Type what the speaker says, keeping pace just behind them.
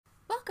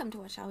welcome to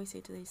What Shall We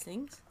Say to These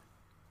Things.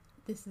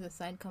 This is a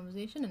side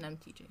conversation, and I'm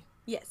TJ.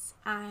 Yes,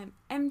 I'm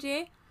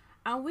MJ,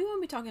 and we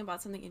won't be talking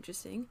about something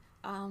interesting.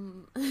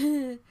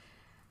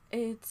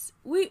 It's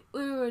we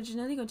were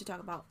originally going to talk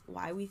about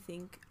why we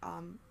think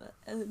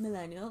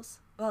millennials,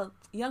 well,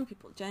 young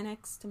people, Gen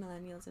X to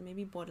millennials, and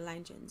maybe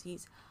borderline Gen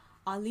Zs,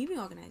 are leaving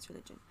organized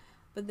religion.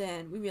 But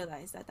then we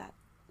realized that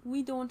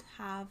we don't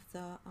have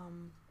the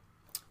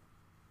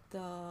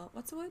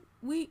what's the word?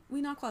 We're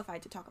not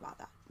qualified to talk about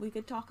that. We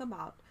could talk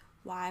about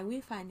why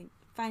we're finding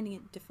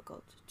it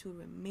difficult to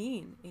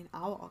remain in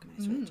our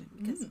organized religion,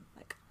 because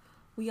like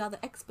we are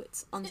the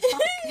experts on this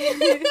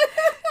topic.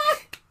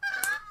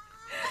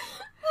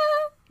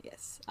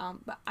 Yes.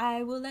 But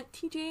I will let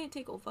TJ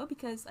take over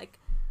because like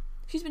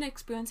she's been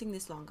experiencing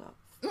this longer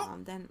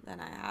than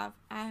I have.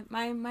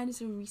 Mine is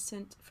a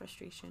recent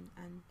frustration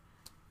and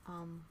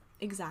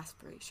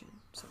exasperation.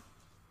 So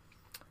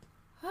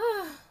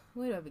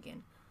where do I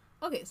begin?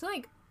 Okay, so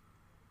like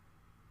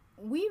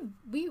we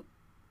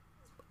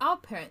our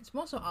parents,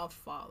 most of our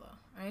father,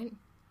 right?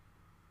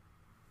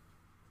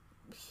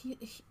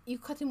 You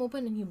cut him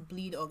open and you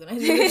bleed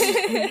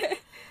organization.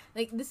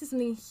 Like, this is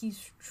something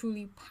he's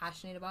truly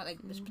passionate about.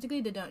 Like,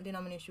 particularly the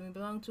denomination we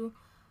belong to.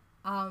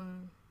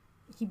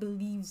 He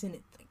believes in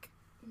it. Like,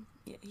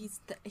 yeah,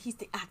 he's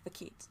the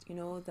advocate. You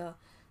know, the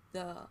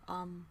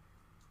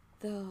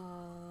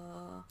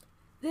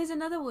there's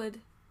another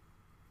word.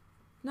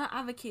 Not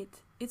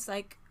advocate. It's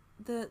like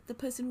the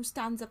person who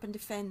stands up and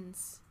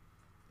defends.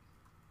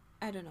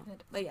 I don't know,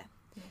 but yeah,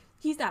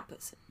 he's that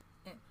person.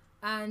 Yeah.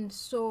 And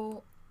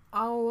so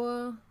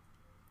our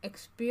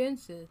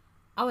experiences,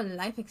 our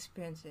life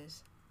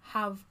experiences,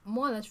 have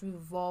more or less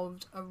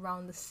revolved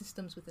around the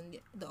systems within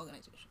the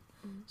organization.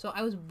 So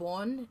I was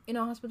born in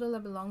a hospital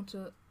that belonged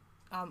to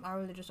our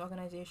religious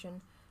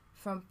organization.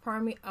 From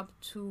primary up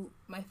to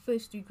my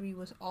first degree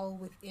was all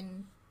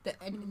within the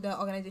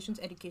organization's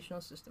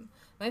educational system.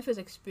 My first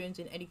experience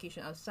in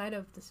education outside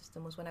of the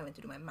system was when I went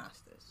to do my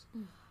master's.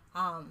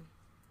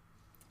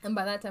 And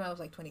by that time I was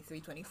like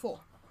 23, 24.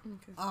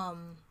 Okay.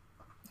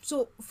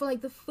 So for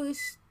like the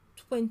first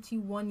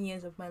 21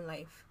 years of my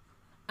life,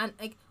 and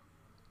like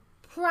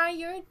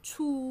prior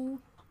to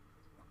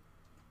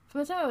from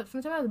the time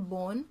I was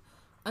born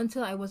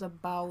until I was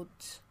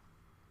about,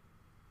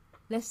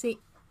 let's say,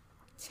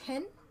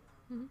 10,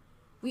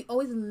 we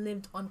always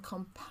lived on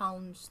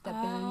compounds that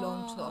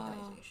belonged to the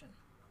organization.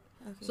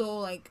 Okay. So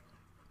like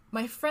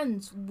my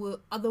friends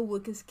were other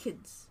workers'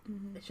 kids.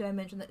 Should I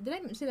mention that? Did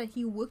I say that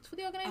he worked for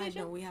the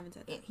organization? I know we haven't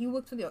said that.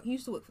 Yeah, he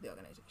used to work for the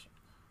organization.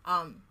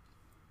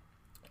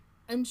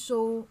 And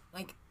so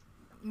like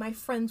my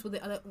friends were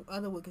the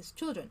other workers'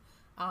 children.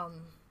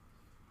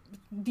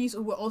 These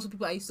were also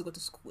people I used to go to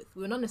school with.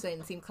 We were not necessarily in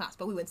the same class,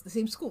 but we went to the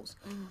same schools.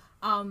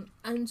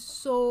 And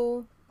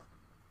so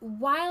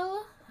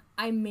while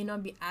I may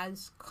not be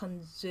as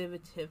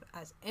conservative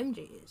as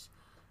MJ is,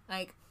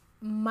 like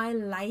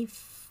the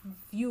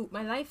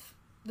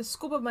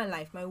scope of my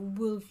life, my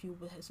worldview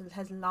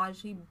has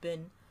largely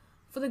been,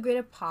 for the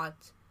greater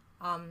part,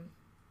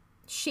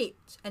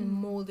 shaped and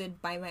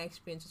molded by my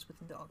experiences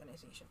within the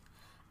organization.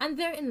 And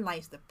therein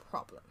lies the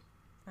problem,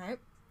 right?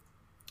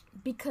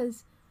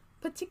 Because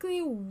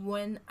particularly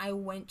when I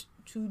went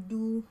to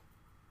do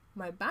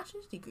my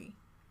bachelor's degree,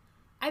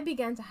 I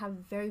began to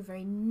have very,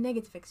 very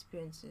negative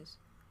experiences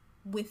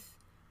with,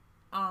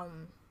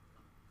 and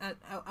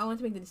I want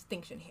to make the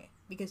distinction here,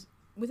 because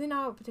within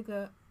our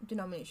particular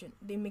denomination,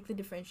 they make the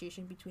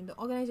differentiation between the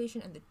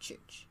organization and the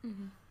church.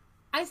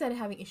 I started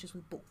having issues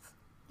with both.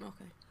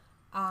 Okay.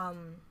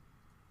 And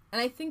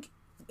I think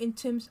in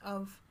terms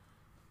of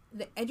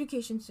the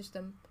education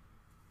system,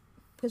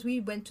 because we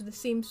went to the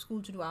same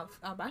school to do our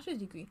bachelor's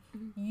degree,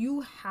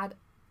 you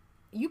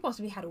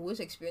possibly had worse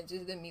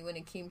experiences than me when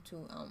it came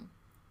to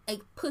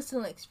like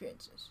personal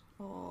experiences.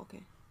 Oh,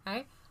 okay.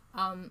 Right?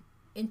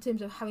 In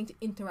terms of having to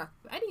interact.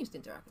 I didn't used to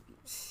interact with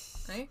people.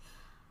 Right?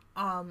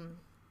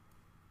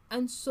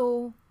 And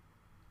so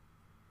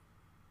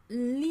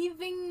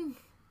leaving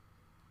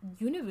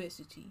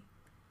university,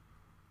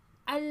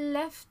 I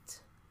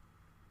left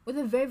with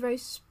a very, very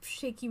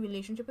shaky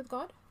relationship with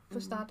God,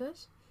 for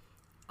starters.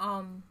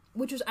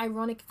 Which was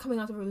ironic coming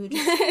out of a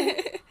religious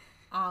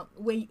school,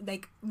 where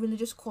like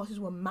religious courses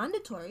were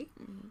mandatory.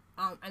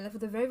 I left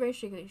with a very, very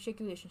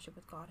shaky relationship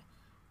with God.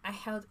 I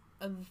held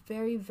a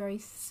very, very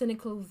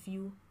cynical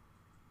view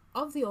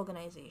of the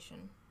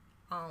organization,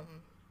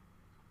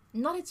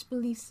 not its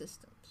belief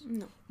systems.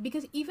 No.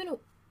 Because even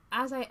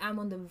as I am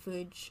on the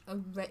verge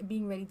of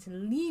being ready to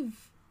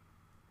leave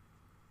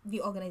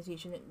the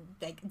organization and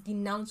like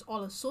denounce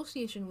all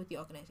association with the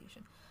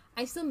organization,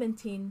 I still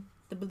maintain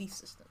the belief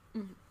system.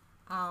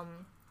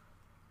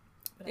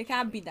 They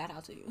can't beat that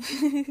out of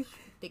you.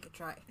 They could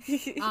try.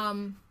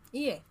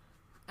 Yeah.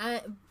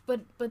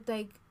 But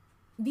like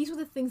these were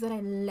the things that I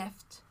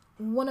left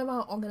one of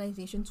our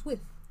organizations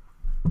with: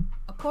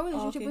 a poor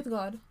relationship with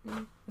God,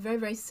 a very,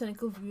 very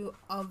cynical view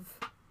of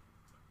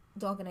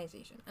the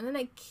organization. And then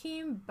I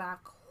came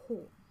back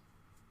home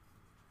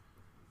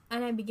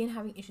and I began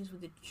having issues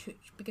with the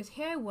church, because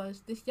here I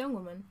was, this young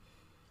woman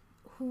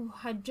who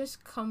had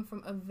just come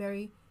from a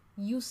very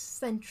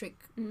youth-centric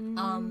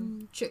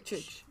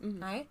church,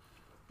 right?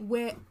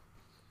 Where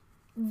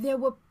there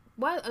were,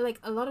 while like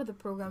a lot of the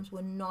programs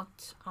were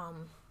not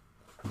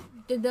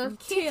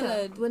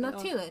tailored,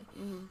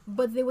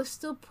 but there were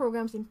still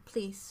programs in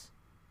place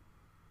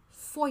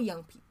for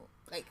young people,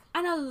 like,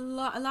 and a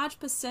large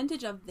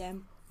percentage of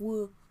them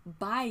were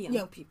by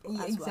young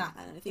people as well,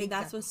 and I think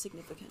that's what's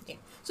significant. Yeah.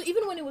 So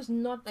even when it was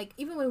not like,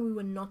 even when we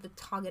were not the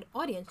target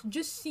audience,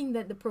 just seeing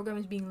that the program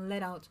is being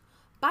led out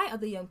by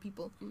other young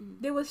people,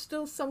 there was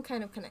still some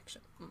kind of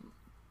connection.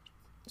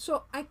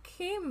 So I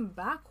came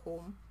back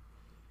home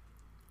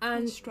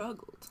and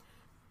struggled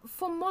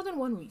for more than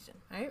one reason,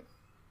 right?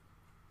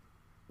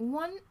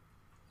 One,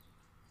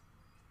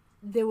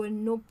 there were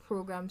no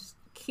programs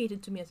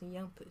catered to me as a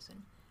young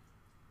person.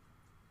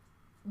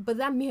 But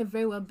that may have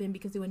very well been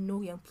because there were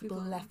no young people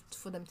left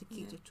for them to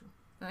cater to,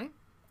 right?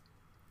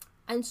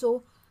 And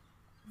so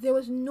there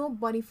was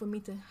nobody for me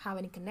to have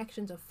any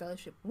connections or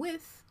fellowship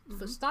with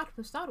to start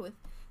with.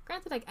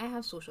 Granted, like, I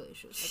have social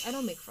issues. Like, I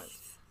don't make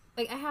friends.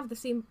 Like, I've had the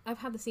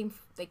same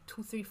like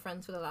 2-3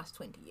 friends for the last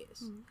 20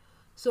 years.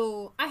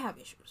 So I have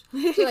issues.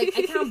 So like,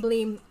 I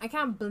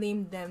can't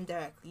blame them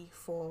directly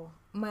for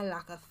my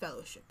lack of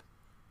fellowship.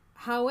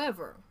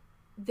 However,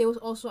 there was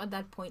also at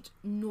that point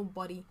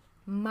nobody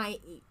my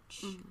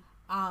age,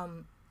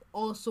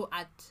 also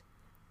at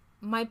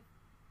my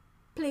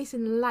place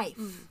in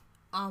life,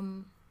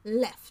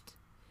 left.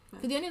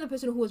 Because the only other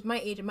person who was my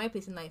age and my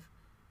place in life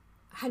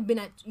had been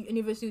at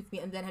university with me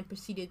and then had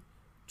proceeded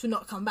to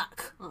not come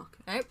back.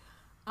 Right?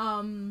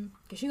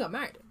 Because she got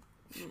married.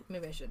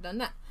 Maybe I should have done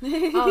that.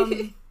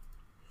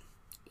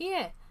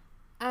 Yeah.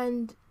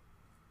 And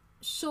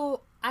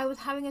so I was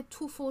having a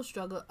twofold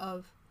struggle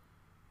of,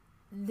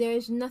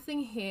 there's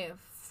nothing here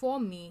for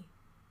me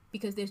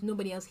because there's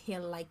nobody else here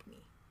like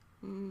me.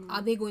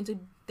 Are they going to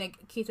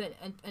like cater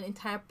an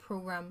entire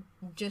program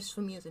just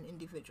for me as an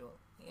individual?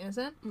 You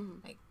understand?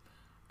 Like,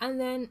 and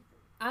then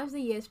as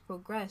the years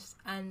progressed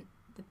and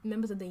the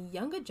members of the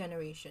younger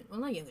generation, well,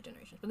 not younger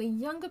generation, but the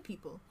younger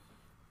people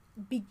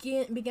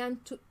began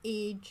to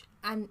age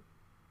and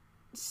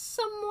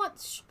somewhat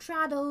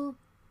straddle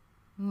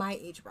my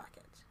age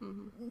bracket.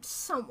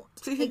 Somewhat.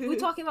 Like, we're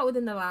talking about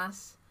within the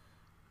last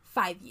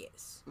 5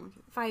 years.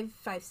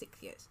 5-6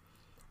 years.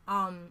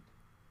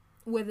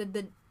 Whether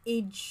the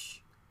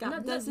age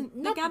gap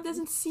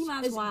doesn't seem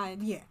as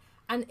wide. Yeah.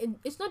 And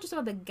it's not just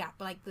about the gap,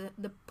 but like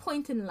the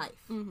point in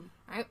life,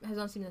 right, has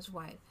not seemed as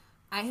wide.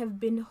 I have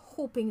been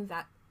hoping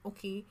that,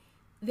 okay,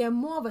 there are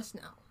more of us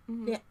now.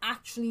 There are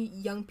actually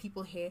young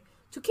people here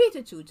to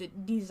cater to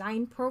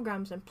design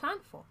programs and plan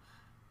for.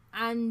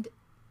 And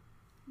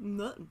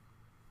nothing.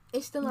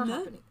 It's still not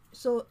happening.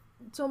 So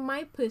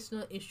my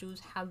personal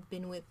issues have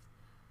been with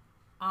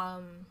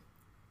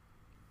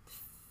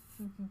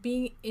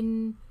being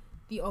in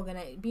the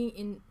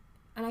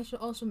and I should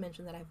also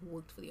mention that I've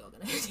worked for the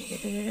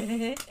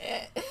organization.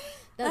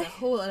 That's a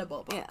whole other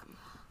ballpark.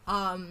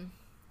 Yeah.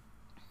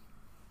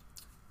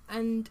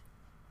 And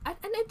I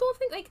don't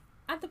think, like,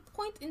 at the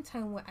point in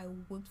time where I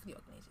worked for the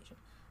organization,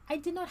 I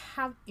did not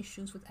have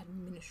issues with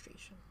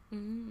administration.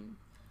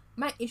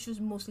 My issues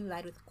mostly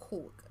lied with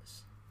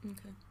coworkers.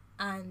 Okay.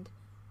 And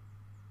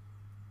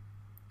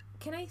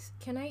can I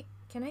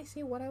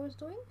say what I was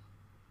doing?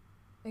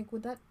 Like,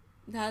 would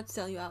that'd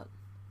sell you out?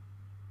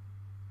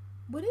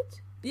 Would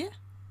it? Yeah.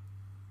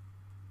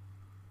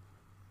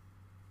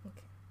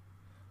 Okay.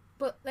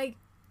 But like,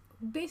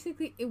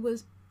 basically, it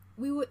was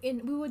we were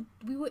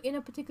in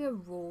a particular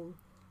role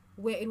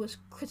where it was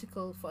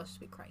critical for us to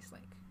be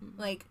Christ-like.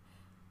 Like,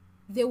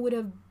 there would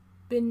have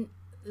been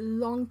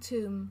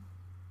long-term,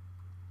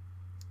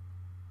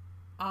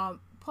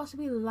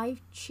 possibly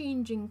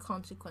life-changing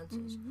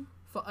consequences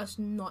for us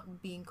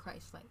not being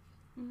Christ-like.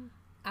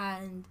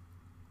 And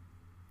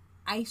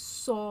I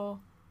saw,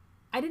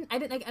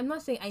 I'm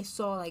not saying I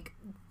saw like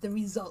the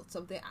results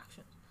of their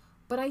actions,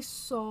 but I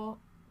saw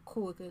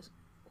coworkers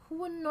who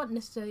were not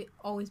necessarily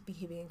always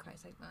behaving in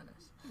Christ-like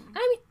manners. And I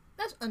mean,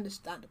 that's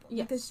understandable,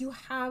 because you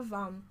have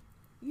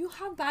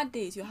bad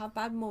days, you have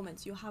bad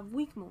moments, you have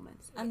weak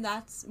moments, and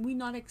that's we're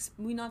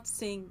not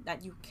saying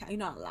that you're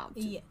not allowed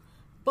to. Yeah,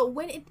 but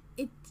when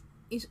it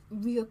is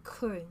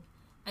reoccurring,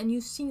 and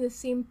you're seeing the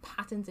same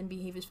patterns and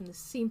behaviors from the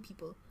same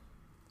people,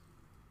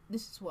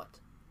 this is what,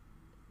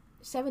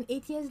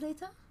 7-8 years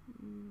later,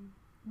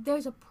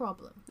 there's a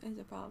problem. There's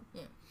a problem.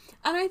 Yeah,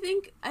 and I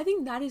think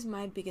that is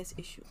my biggest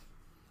issue.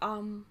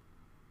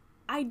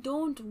 I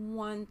don't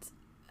want,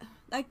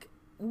 like,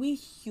 we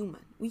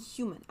human,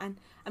 and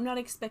I'm not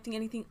expecting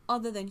anything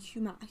other than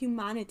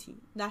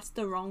humanity. That's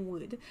the wrong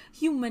word.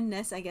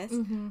 Humanness, I guess,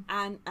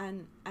 and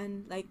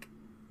like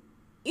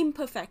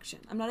imperfection.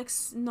 I'm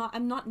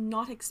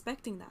not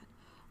expecting that.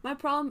 My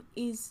problem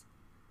is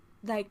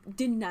like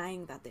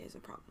denying that there's a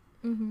problem.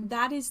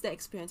 That is the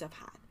experience I've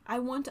had. I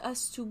want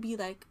us to be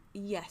like,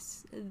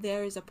 yes,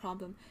 there is a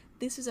problem.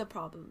 This is a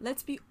problem.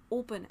 Let's be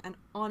open and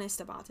honest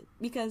about it,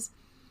 because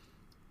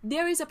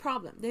there is a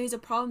problem. There is a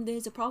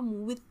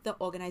problem with the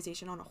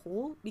organization on a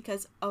whole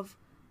because of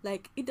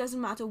like it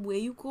doesn't matter where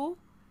you go,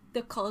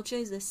 the culture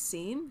is the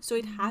same, so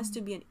it has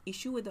to be an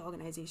issue with the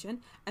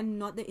organization and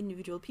not the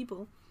individual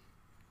people.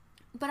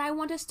 But I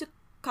want us to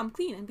come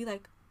clean and be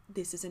like,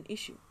 this is an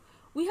issue.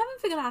 We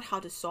haven't figured out how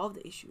to solve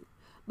the issue,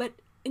 but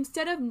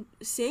instead of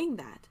saying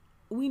that,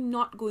 we're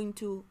not going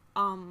to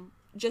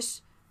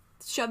just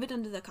shove it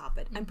under the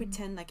carpet and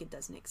pretend like it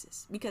doesn't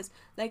exist, because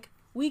like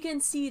we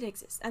can see it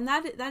exists, and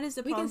that is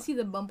the problem. We can see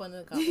the bump under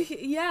the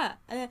carpet. Yeah,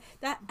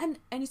 that and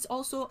it's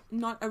also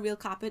not a real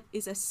carpet;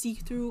 it's a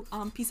see-through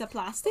piece of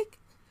plastic.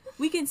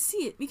 We can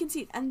see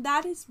it, and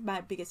that is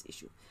my biggest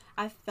issue.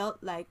 I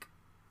felt like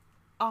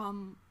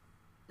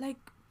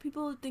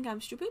people think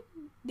I'm stupid.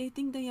 They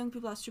think the young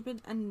people are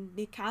stupid and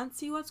they can't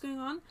see what's going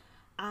on,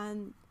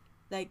 and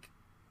like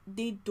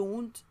they're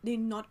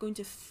not going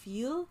to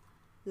feel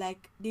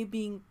like they're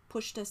being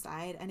pushed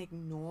aside and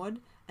ignored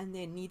and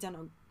their needs are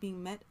not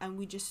being met, and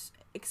we just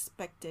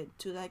expected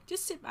to like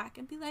just sit back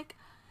and be like,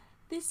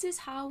 this is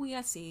how we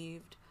are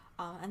saved,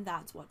 and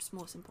that's what's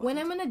most important. When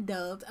I'm an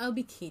adult, I'll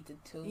be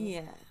catered to.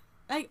 Yeah,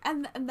 like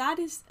and that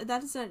is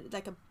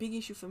like a big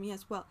issue for me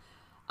as well.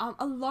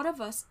 A lot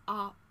of us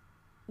are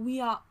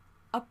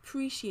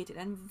appreciated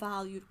and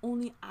valued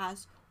only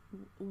as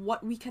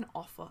what we can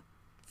offer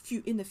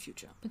in the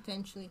future,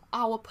 potentially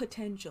our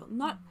potential,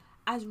 not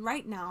as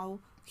right now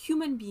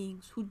human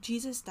beings who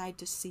Jesus died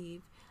to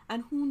save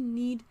and who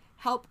need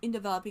help in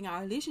developing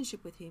our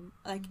relationship with him,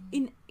 like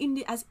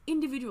as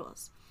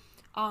individuals.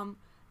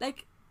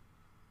 Like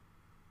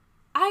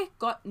I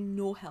got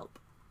no help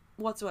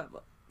whatsoever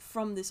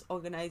from this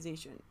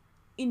organization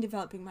in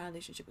developing my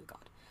relationship with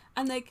God,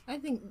 and like I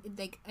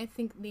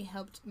think they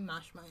helped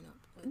mash mine up.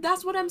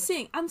 That's what I'm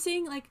saying. I'm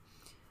saying like,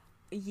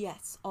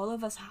 yes, all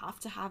of us have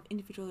to have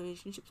individual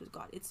relationships with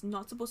God. It's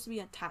not supposed to be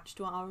attached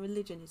to our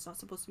religion. It's not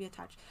supposed to be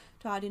attached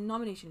to our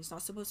denomination. It's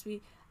not supposed to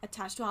be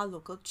attached to our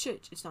local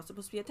church. It's not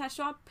supposed to be attached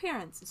to our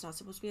parents. It's not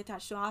supposed to be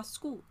attached to our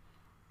school.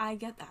 I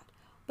get that.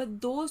 But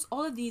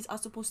all of these are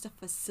supposed to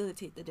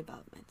facilitate the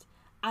development.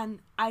 And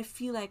I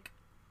feel like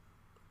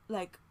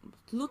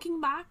looking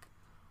back,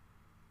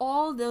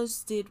 all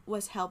those did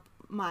was help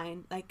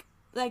mine, like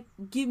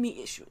give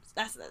me issues.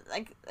 That's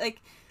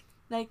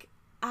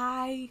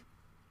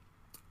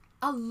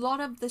a lot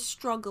of the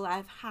struggle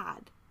I've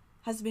had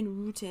has been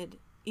rooted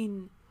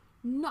in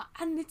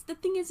the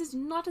thing is it's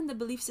not in the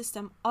belief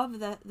system of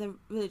the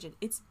religion.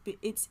 It's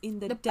in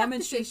the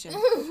demonstration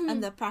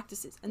and the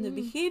practices and the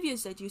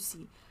behaviors that you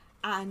see,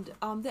 and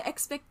the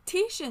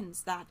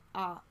expectations that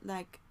are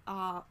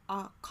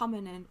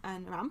common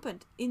and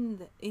rampant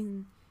in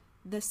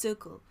the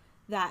circle,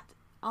 that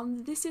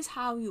this is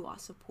how you are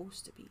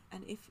supposed to be,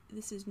 and if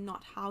this is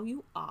not how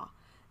you are,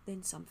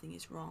 then something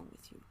is wrong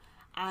with you.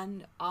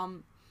 And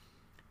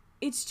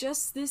it's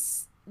just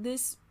this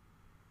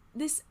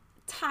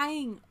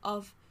tying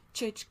of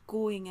church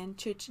going and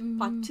church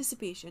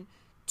participation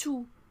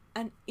to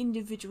an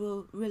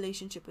individual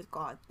relationship with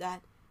God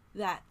that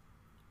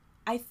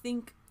I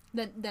think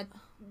that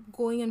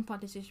going and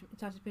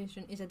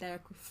participation is a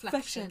direct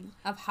reflection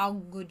of how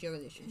good your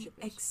relationship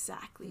is.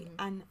 Exactly.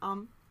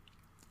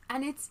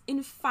 And it's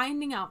in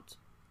finding out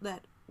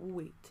that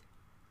wait,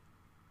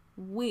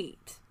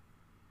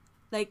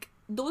 like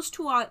those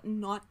two are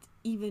not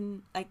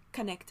even like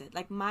connected.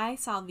 Like my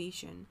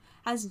salvation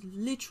has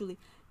literally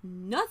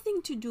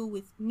nothing to do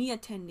with me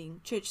attending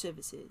church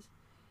services.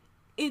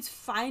 It's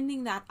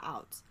finding that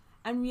out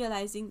and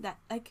realizing that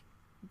like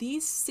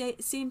these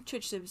same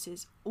church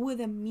services were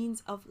the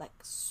means of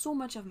like so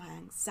much of my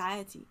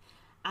anxiety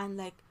and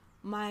like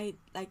my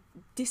like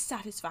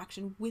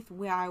dissatisfaction with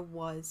where I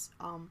was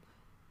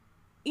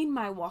in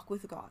my walk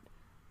with God.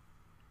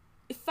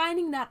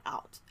 Finding that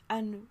out,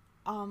 and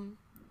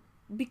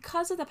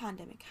because of the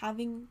pandemic,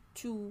 having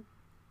to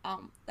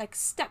like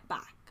step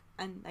back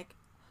and like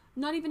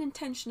not even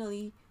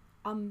intentionally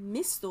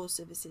miss those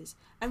services,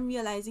 and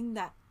realizing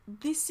that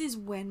this is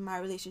when my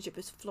relationship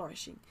is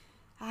flourishing,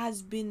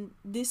 has been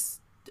this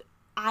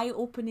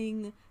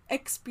eye-opening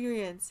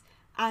experience.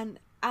 And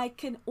I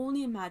can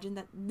only imagine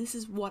that this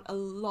is what a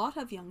lot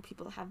of young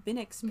people have been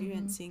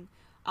experiencing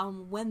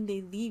when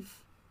they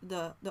leave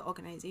the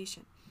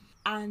organization.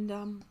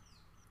 And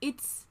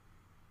it's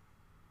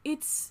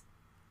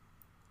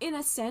in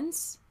a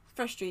sense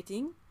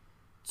frustrating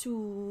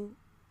to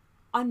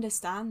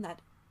understand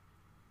that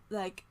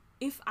like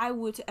if I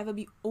were to ever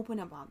be open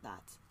about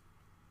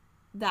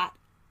that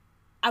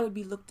I would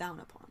be looked down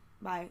upon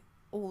by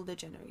older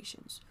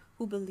generations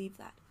who believe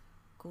that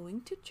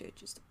going to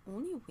church is the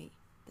only way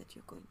that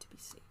you're going to be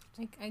saved.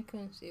 I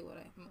couldn't say what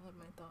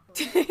my thought was.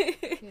 You'd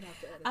have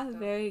to edit I'm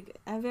very good.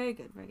 I'm very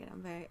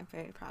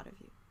proud of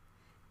you.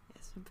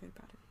 Yes, I'm very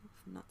proud of you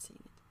for not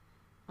saying it.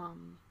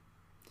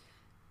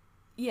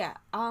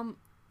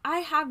 I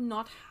have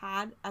not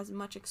had as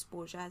much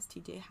exposure as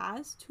TJ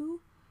has to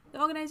the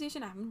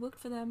organization. I haven't worked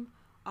for them.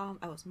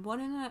 I was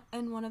born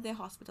in one of their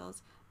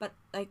hospitals, but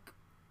like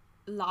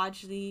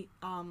largely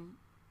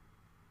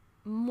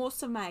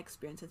most of my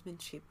experience has been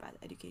shaped by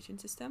the education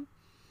system.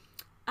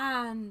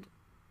 And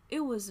it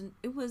wasn't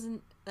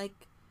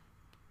like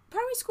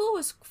primary school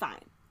was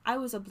fine. I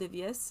was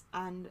oblivious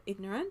and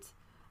ignorant,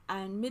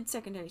 and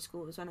mid-secondary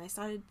school was when I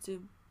started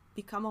to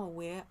become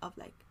aware of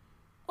like,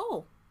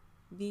 oh,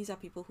 these are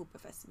people who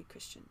profess to be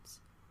Christians.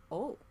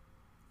 Oh,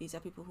 these are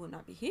people who are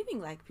not behaving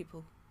like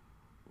people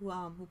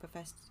who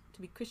profess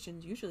to be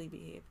Christians usually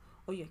behave,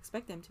 or you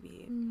expect them to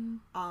behave.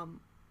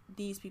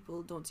 These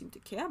people don't seem to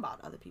care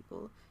about other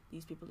people.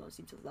 These people don't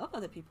seem to love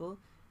other people.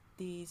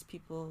 These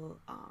people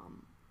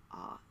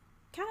are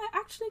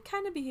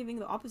kind of behaving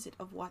the opposite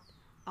of what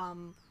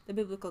the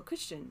biblical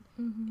Christian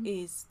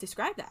is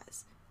described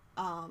as.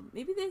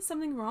 Maybe there's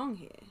something wrong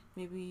here.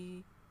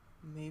 Maybe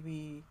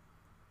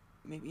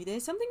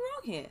there's something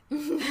wrong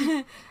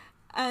here.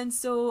 And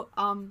so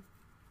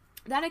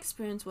that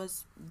experience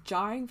was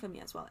jarring for me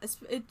as well.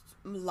 It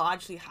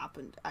largely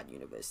happened at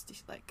university,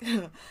 like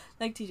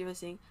like TJ was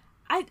saying.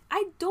 I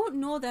don't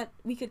know that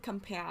we could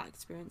compare our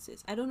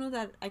experiences. I don't know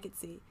that I could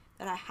say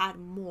that I had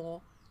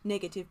more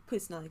negative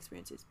personal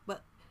experiences,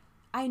 but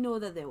I know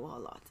that there were a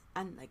lot,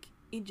 and like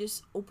it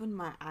just opened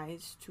my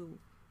eyes to,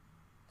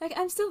 like,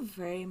 I'm still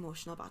very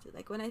emotional about it.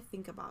 Like when I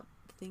think about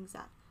the things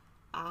that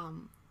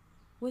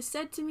was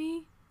said to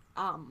me,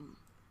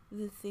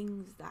 the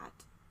things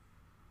that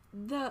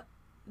the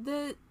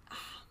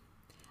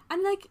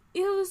and like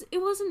it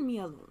wasn't me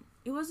alone.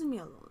 It wasn't me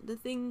alone.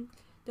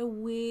 The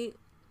way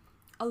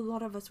a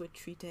lot of us were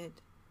treated,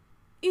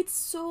 it's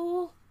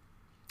so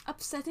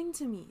upsetting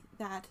to me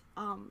that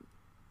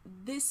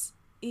this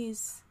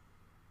is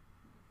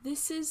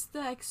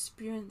the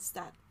experience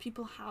that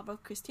people have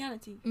of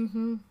Christianity.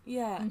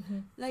 Yeah.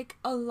 Like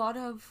there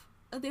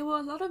were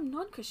a lot of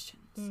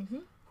non-Christians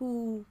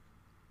who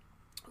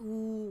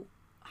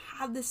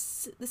had the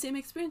same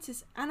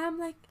experiences, and I'm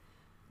like,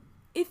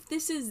 if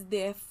this is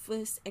their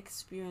first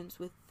experience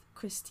with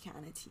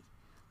Christianity,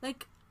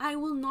 like, I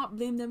will not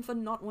blame them for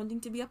not wanting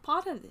to be a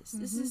part of this.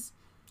 This is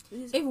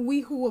if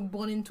we who were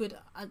born into it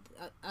are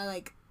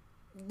like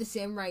the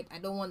same, right? I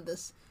don't want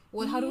this.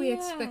 Well, how do we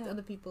expect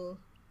other people?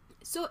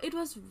 So it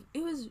was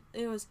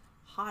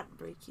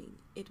heartbreaking.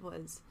 It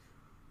was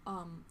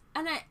and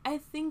I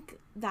think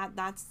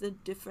that's the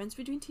difference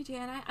between TJ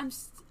and I.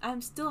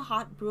 I'm still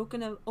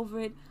heartbroken over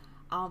it,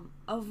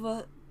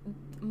 over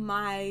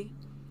my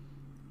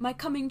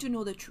coming to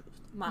know the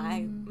truth,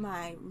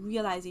 my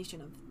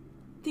realization of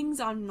things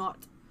are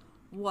not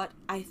what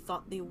I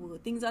thought they were.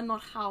 Things are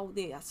not how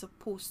they are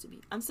supposed to be.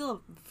 I'm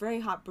still very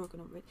heartbroken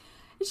over it.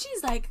 And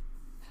she's like,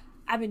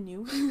 I've been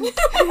new.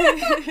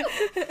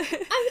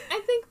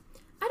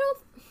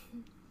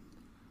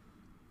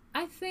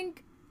 I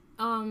think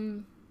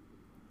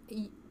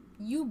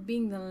you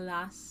being the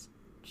last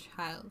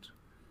child,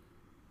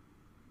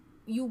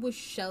 you were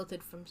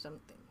sheltered from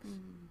something.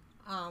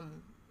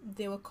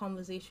 There were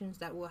conversations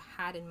that were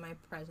had in my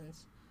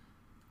presence.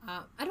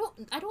 I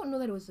don't know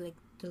that it was like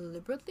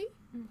deliberately,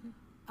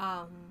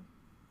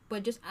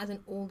 but just as an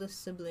older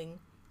sibling,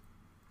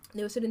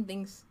 there were certain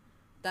things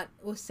that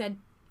were said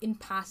in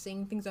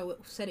passing, things that were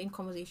said in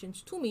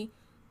conversations to me,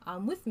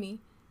 with me,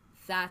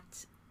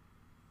 that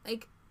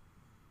like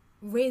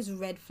raised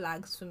red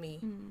flags for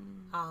me.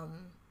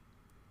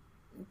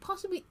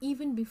 Possibly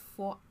even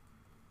before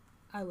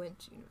I went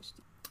to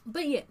university.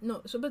 But yeah,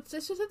 no. But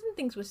certain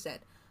things were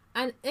said,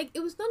 and like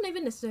it was not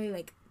even necessarily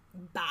like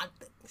bad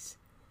things.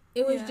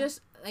 It was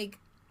just like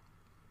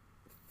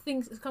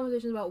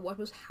conversations about what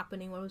was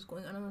happening, what was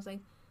going on. And I was like,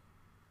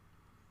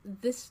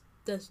 this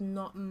does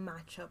not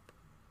match up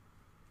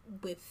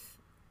with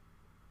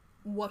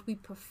what we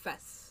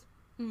profess,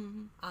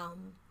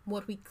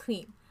 what we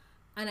claim.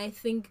 And I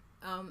think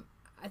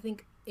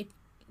it,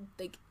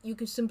 like, you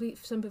could simply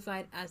simplify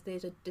it as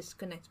there's a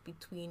disconnect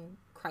between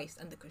Christ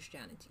and the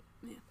Christianity.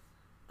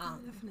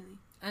 Definitely.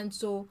 And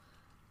so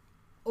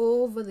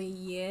over the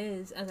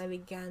years, as I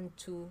began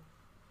to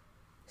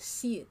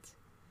see it,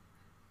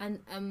 and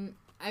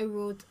I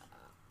wrote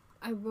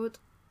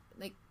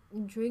like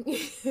during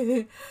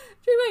my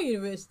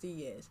university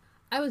years,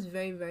 I was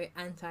very, very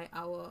anti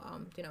our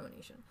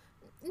denomination.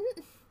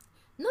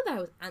 Not that I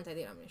was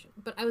anti-denomination,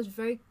 but I was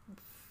very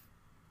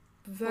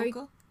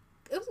Vocal?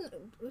 It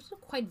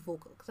wasn't quite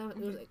vocal, because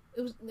it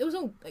was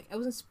like I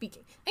wasn't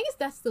speaking. I guess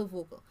that's still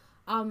vocal.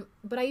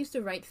 But I used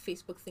to write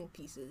Facebook think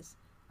pieces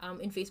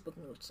in Facebook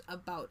notes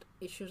about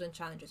issues and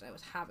challenges I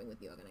was having with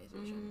the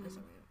organization and stuff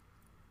like that.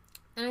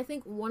 And I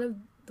think one of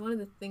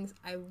the things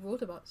I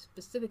wrote about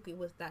specifically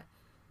was that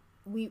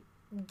we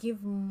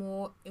give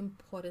more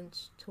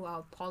importance to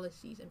our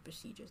policies and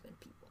procedures than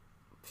people.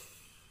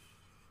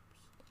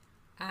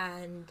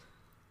 And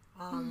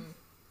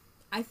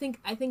I think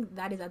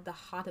that is at the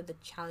heart of the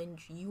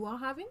challenge you are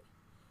having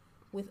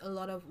with a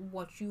lot of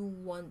what you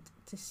want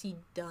to see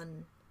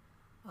done.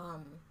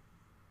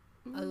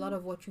 A lot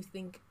of what you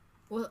think,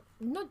 well,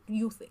 not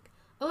you think,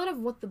 a lot of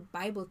what the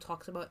Bible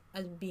talks about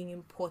as being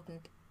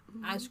important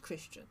as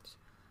Christians.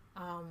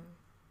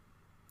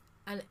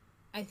 And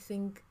I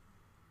think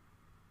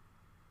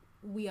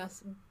we are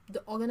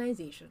the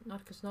organization,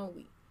 not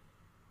we.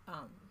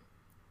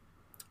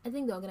 I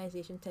think the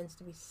organization tends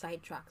to be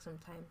sidetracked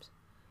sometimes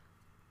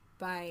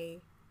by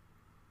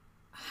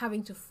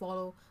having to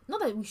follow, not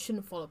that we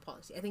shouldn't follow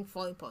policy. I think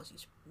following policy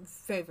is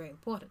very, very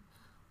important.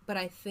 But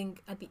I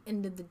think at the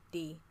end of the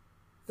day,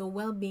 the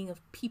well-being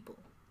of people,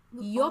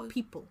 your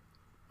people,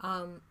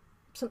 some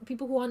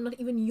people who are not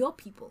even your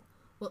people,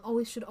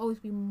 should always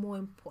be more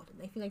important.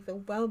 I feel like the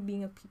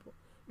well-being of people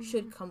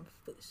should come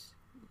first.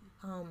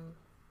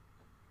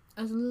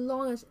 As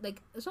long as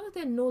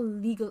there are no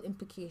legal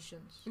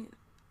implications,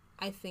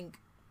 I think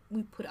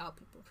we put our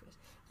people first.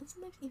 And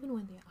sometimes even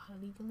when there are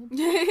legal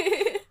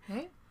implications,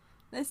 right?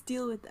 Let's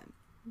deal with them,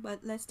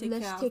 but let's take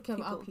care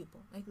of our people.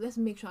 Like, let's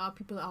make sure our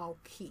people are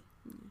okay.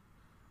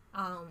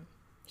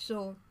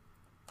 So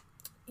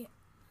yeah,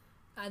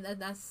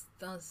 that's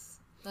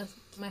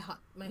my heart.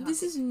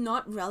 This is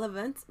not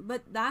relevant,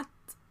 but that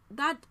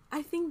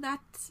I think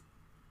that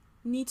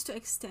needs to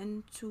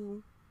extend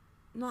to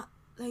not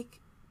like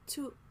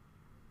to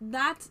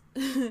that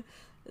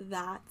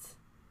that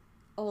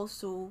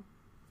also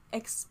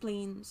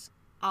explains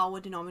our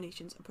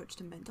denomination's approach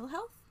to mental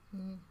health.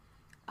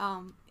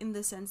 In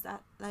the sense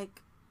that,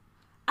 like,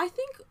 I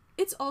think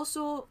it's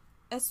also,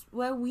 as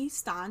where we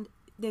stand,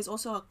 there's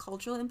also a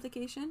cultural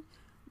implication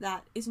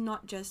that is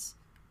not just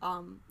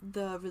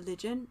the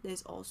religion.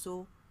 There's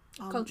also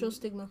cultural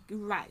stigma,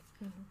 right?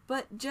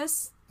 But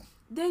there's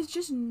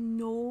just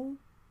no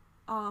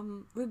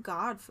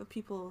regard for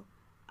people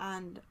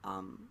and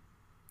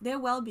their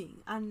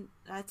well-being, and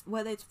that's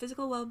whether it's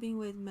physical well-being,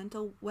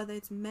 whether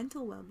it's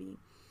mental well-being.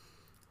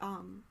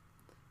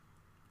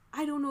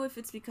 I don't know if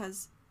it's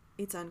because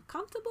it's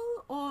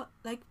uncomfortable, or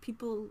like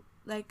people,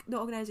 like the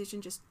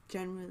organization just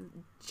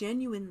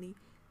genuinely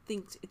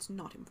thinks it's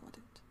not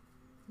important.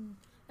 And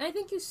I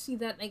think you see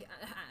that, like,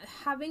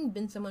 having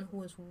been someone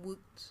who has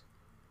worked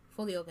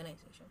for the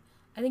organization,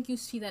 I think you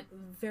see that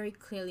very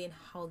clearly in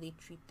how they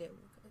treat their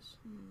workers.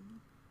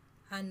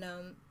 And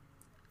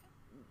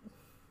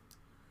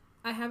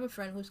I have a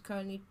friend who's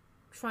currently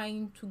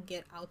trying to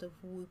get out of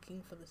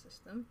working for the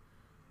system,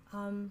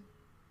 and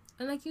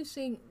like you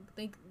saying,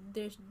 like,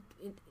 there's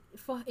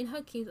in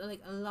her case,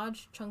 like, a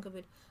large chunk of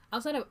it,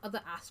 outside of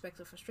other aspects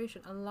of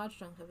frustration, a large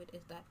chunk of it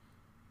is that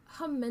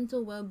her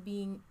mental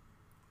well-being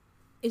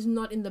is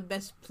not in the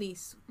best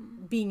place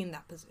being in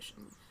that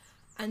position.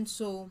 And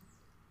so,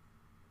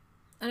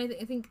 and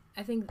I think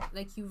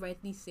like you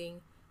rightly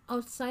saying,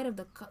 outside of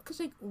because,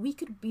 like, we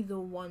could be the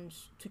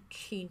ones to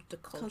change the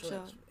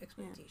cultural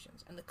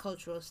expectations and the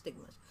cultural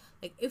stigmas.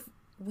 Like, if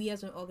we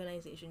as an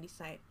organization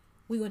decide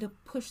we're going to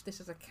push this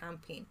as a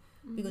campaign,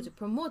 we're going to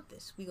promote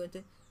this, we're going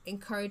to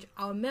encourage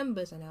our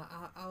members and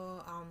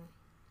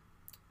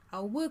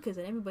our workers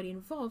and everybody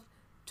involved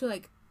to,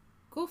 like,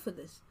 go for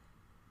this,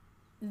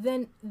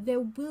 then there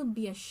will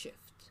be a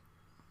shift.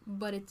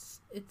 But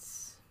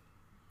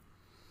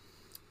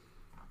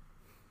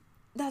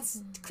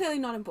that's clearly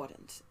not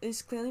important.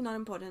 It's clearly not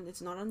important.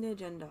 It's not on the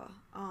agenda.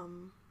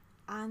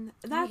 And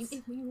that's,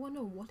 if you want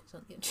to know what is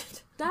on the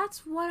agenda,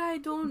 that's what I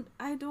don't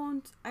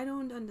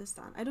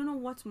understand. I don't know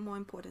what's more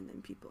important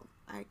than people.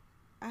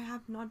 I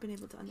have not been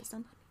able to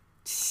understand.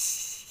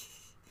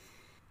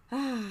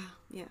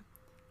 Yeah.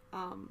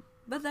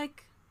 But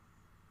like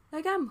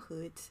I'm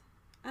hurt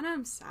and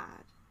I'm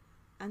sad,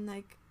 and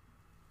like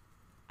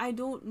I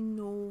don't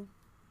know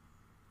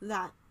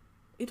that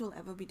it'll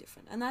ever be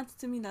different. And that's,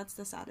 to me, that's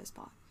the saddest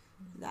part.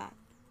 That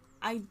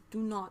I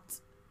do not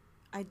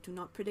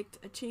predict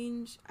a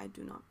change. I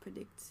do not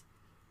predict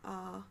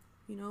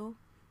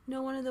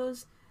one of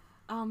those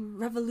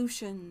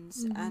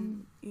revolutions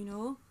and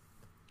yeah.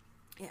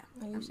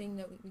 Are you saying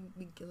that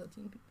we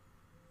guillotine people?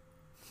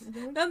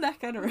 Not that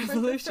kind of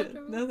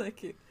revolution. No,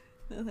 thank you.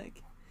 No, thank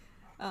you.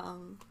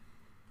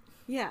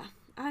 Yeah,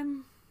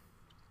 I'm.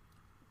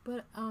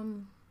 But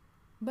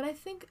I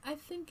think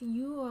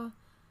you are,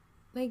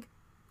 like,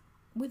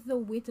 with the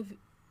weight of,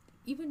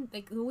 even,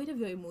 like, the weight of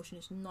your emotion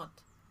is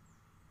not,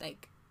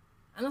 like,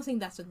 I'm not saying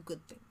that's a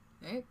good thing,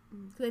 right?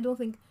 Because I don't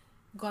think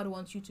God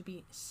wants you to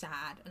be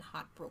sad and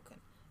heartbroken,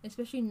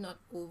 especially not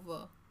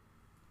over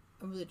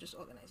a religious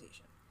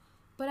organization.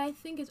 But I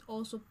think it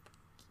also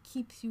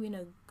keeps you in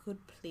a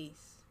good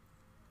place.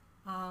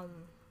 Like,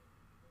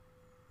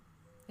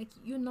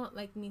 you're not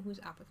like me, who's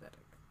apathetic.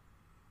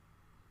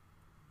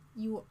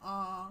 You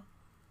are,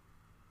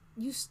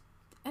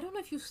 I don't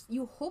know if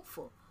you're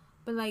hopeful,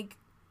 but, like,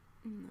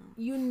 No.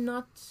 you're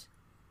not,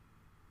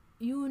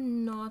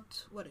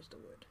 what is the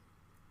word?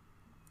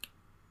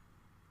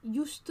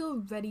 You're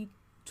still ready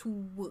to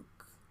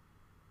work.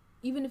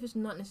 Even if it's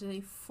not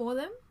necessarily for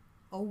them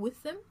or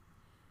with them,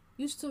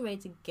 you're still ready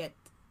to get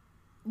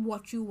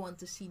what you want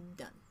to see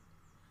done.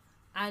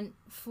 And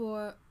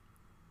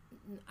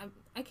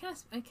I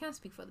can't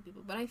speak for other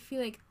people, but I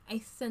feel like I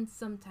sense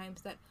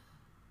sometimes that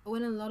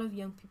when a lot of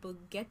young people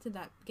get to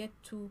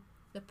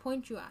the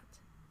point you're at,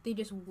 they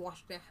just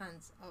wash their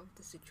hands of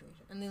the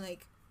situation and they're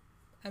like,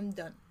 I'm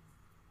done,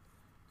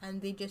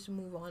 and they just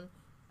move on.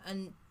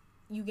 And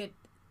you get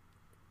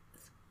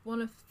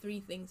one of three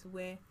things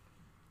where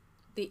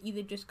they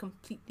either just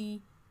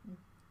completely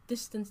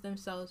distance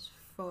themselves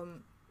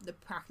from the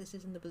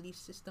practices and the belief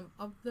system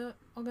of the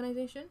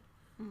organization.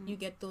 You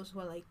get those who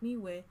are like me,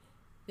 where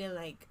they're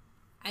like,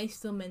 I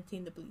still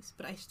maintain the beliefs,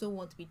 but I still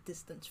want to be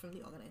distanced from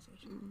the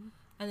organization. Mm-hmm.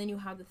 And then you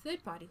have the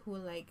third party who are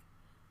like,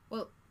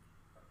 well,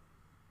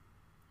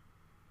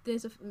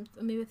 there's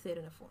maybe a third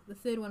and a fourth. The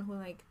third one who are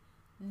like,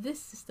 this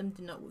system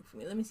did not work for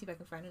me. Let me see if I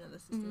can find another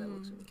system that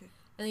works for me. Okay.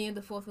 And then you have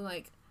the fourth who are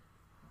like,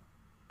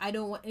 I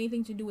don't want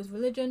anything to do with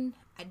religion.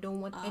 I don't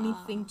want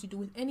anything to do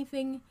with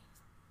anything.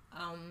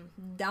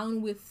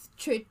 Down with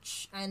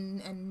church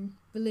and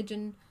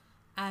religion,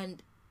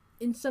 and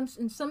in some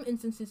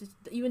instances it's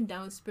even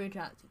down with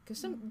spirituality. Because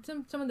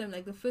some of them,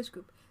 like the first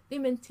group, they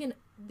maintain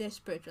their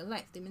spiritual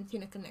life. They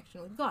maintain a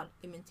connection with God.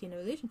 They maintain a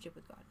relationship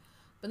with God.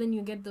 But then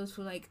you get those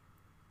who like,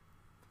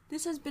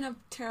 this has been a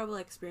terrible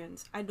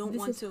experience. I don't this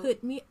want has to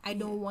hurt me. I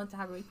don't want to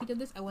have a repeat of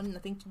this. I want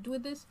nothing to do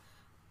with this.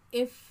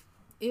 If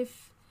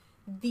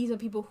these are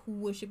people who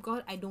worship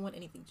God, I don't want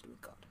anything to do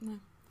with God. No.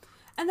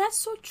 And that's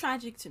so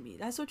tragic to me.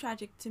 That's so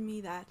tragic to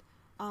me that,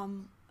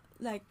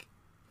 like,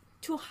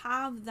 to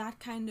have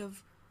that kind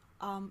of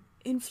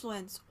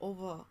influence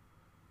over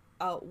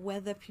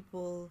whether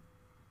people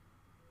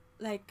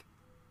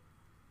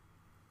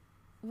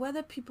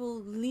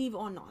leave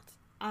or not,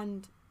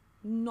 and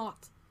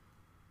not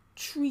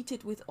treat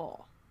it with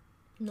awe.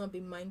 Not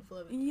be mindful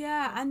of it.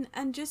 Yeah,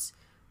 and just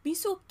be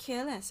so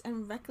careless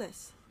and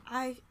reckless.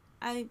 I've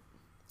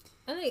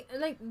heard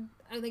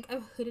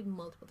it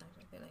multiple times.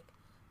 Like they're like,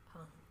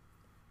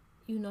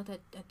 you're not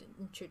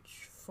in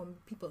church for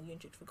people, you're in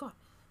church for God.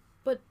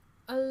 But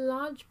a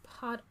large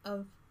part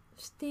of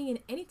staying in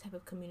any type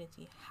of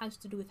community has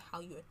to do with how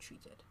you are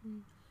treated.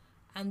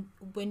 And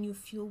when you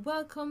feel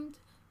welcomed,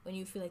 when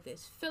you feel like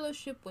there's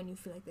fellowship, when you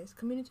feel like there's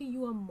community,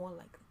 you are more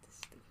likely to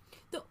stay.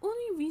 The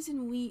only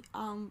reason we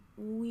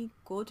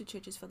go to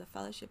churches for the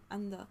fellowship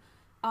and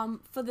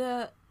for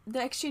the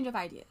exchange of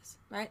ideas,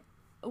 right?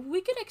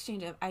 We could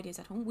exchange ideas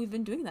at home. We've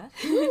been doing that.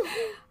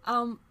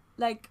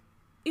 Like,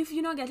 if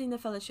you're not getting the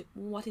fellowship,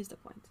 what is the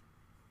point?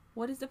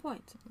 What is the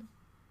point?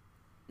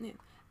 Yeah.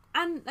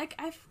 And like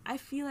I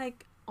feel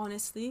like,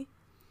 honestly,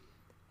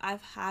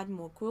 I've had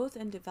more growth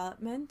and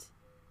development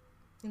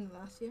in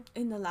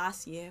the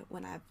last year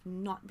when I've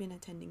not been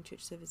attending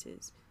church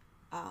services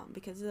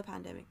because of the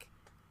pandemic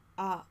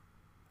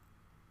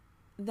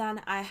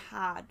than I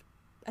had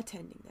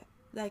attending them.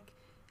 Like,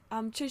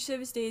 church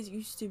service days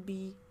used to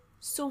be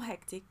so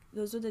hectic.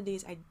 Those were the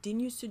days I didn't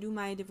used to do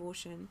my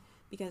devotion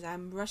because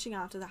I'm rushing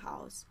out of the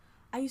house.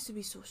 I used to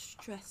be so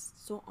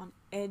stressed, so on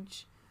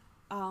edge,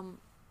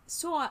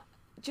 so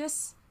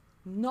just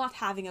not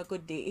having a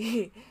good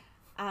day.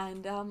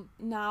 And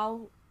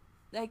now,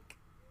 like,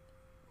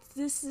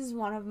 this is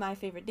one of my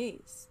favorite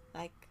days.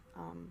 Like,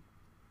 I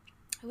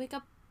wake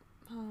up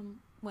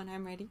when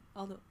I'm ready,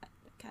 although I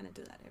kind of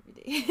do that every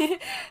day.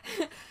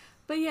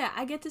 But yeah,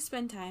 I get to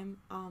spend time,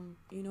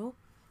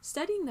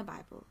 studying the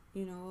Bible,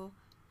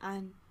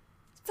 and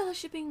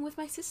fellowshipping with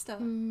my sister.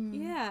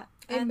 Yeah.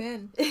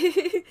 Amen.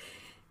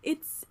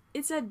 It's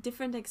a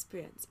different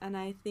experience, and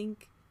I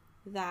think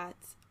that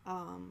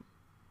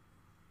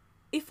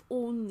if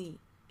only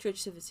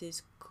church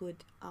services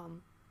could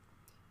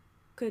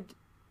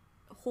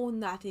hone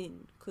that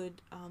in,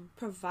 could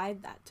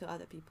provide that to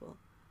other people,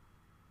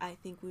 I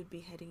think we'd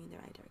be heading in the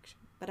right direction.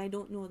 But I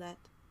don't know that.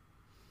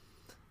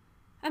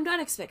 I'm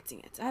not expecting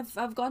it.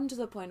 I've gotten to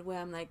the point where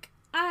I'm like,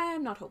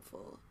 I'm not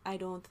hopeful. I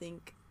don't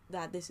think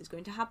that this is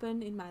going to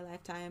happen in my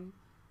lifetime.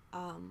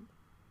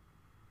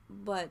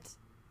 But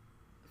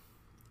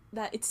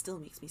that it still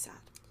makes me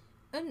sad.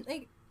 And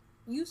like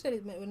you said,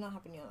 it would not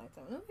happen in your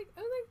lifetime. And I'm like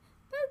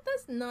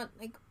that's not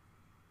like,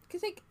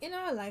 because like in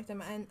our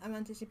lifetime, I'm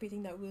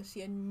anticipating that we'll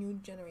see a new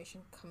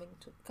generation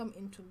come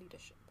into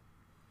leadership.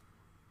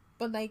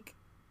 But like,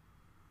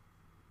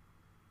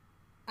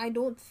 I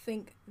don't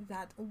think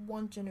that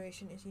one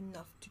generation is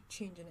enough to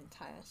change an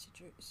entire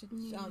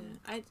situation.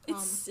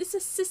 It's a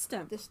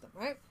system,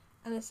 right?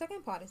 And the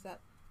second part is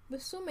that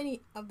with so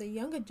many of the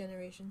younger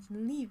generations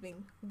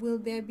leaving, will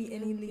there be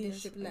any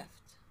leadership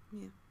left?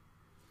 Yeah.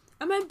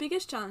 And my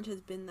biggest challenge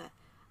has been that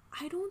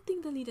I don't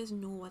think the leaders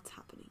know what's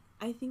happening.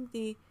 I think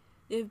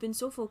they've been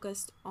so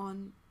focused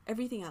on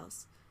everything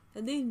else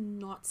that they're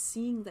not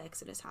seeing the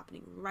exodus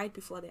happening right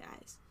before their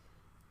eyes.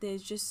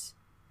 There's just,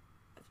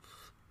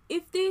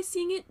 if they're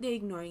seeing it, they're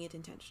ignoring it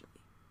intentionally.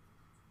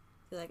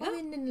 They're like,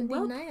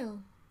 denial.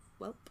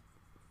 Welp.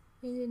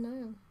 In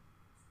denial.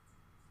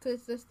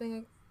 Because this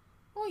thing,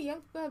 like,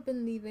 young people have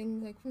been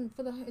leaving, like,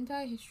 for the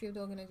entire history of the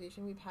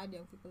organization, we've had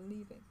young people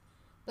leaving.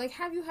 Like,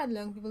 have you had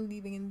young people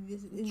leaving in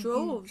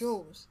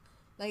droves?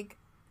 Like,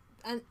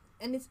 and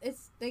it's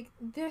like,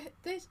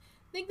 there's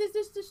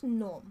this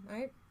norm,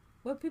 right?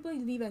 Where people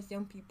leave as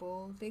young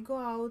people, they go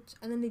out,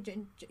 and then they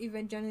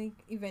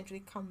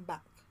eventually come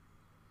back.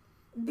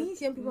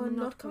 These young people are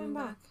not coming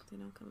back. They're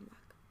not coming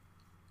back.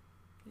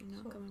 They're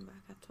not coming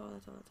back at all.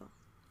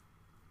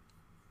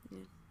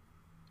 Yeah.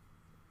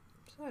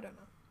 So I don't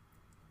know.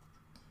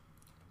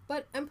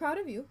 But I'm proud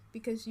of you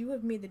because you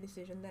have made the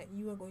decision that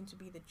you are going to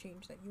be the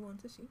change that you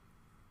want to see.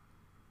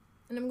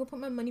 And I'm gonna put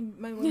my mouth in,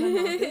 and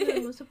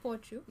I'm gonna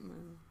support you.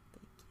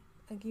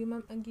 Thank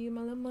you. I give you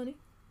my little money.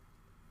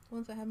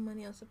 Once I have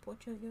money, I'll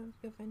support your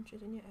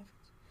ventures and your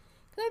efforts.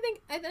 Because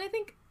I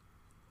think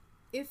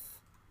if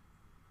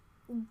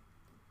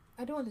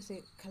I don't want to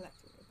say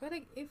collectively, but I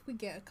think if we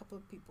get a couple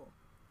of people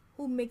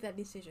who make that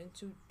decision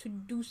to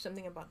do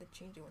something about the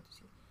change they want to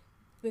see,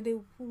 where they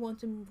who want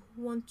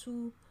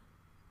to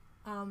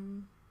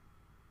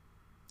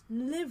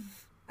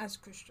live as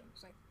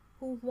Christians, like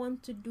who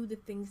want to do the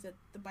things that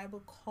the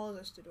Bible calls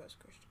us to do as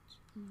Christians,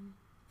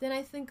 then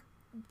I think,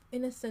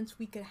 in a sense,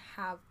 we could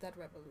have that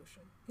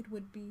revolution. It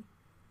would be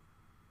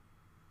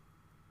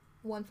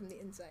one from the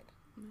inside.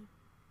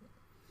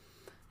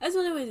 That's the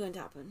only way it's going to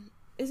happen.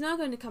 It's not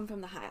going to come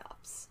from the high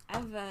ups.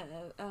 I've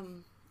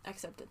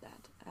accepted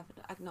that. I've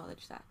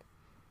acknowledged that.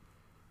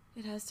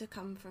 It has to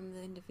come from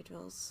the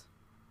individuals.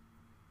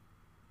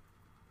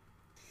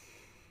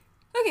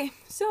 Okay,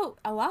 so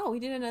wow, we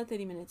did another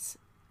 30 minutes,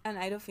 and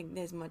I don't think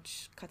there's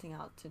much cutting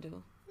out to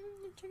do.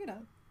 Check it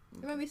out.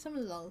 There might be some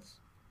lulls.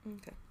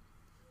 Okay.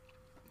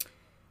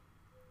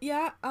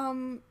 Yeah.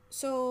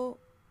 So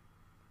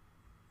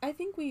I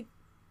think we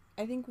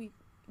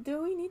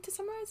do we need to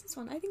summarize this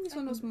one? I think this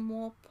one was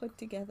more put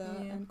together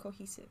and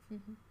cohesive.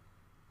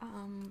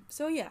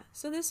 So yeah,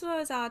 so this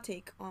was our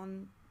take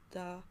on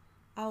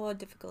our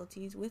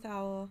difficulties with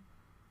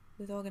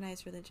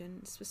organized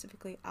religion,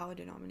 specifically our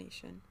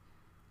denomination.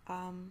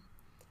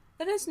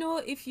 Let us know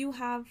if you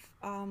have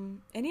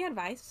any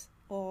advice,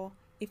 or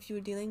if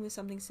you're dealing with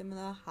something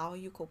similar, how are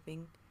you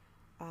coping?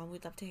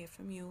 We'd love to hear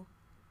from you.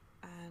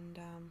 And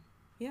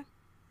yeah,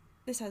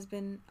 this has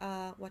been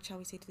What Shall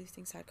We Say to These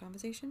Things side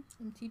conversation.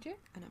 I'm TJ.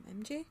 And I'm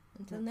MJ.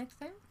 Until next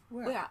time,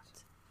 we're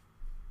out.